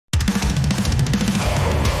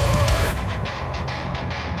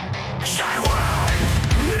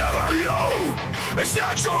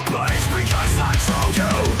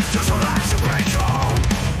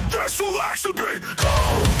will actually be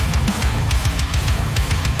cold.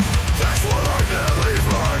 That's what I nearly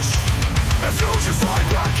reached. If you just fight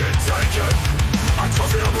back and take it, I told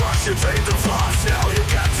you to brush your teeth to floss. Now you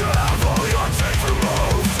get to have all your teeth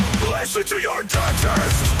removed. Listen to your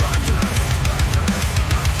dentist.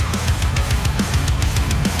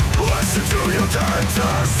 Listen to your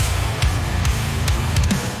dentist.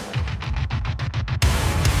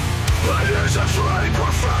 It is a trained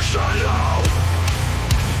professional.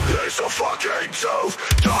 He's a fucking tooth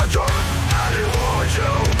doctor.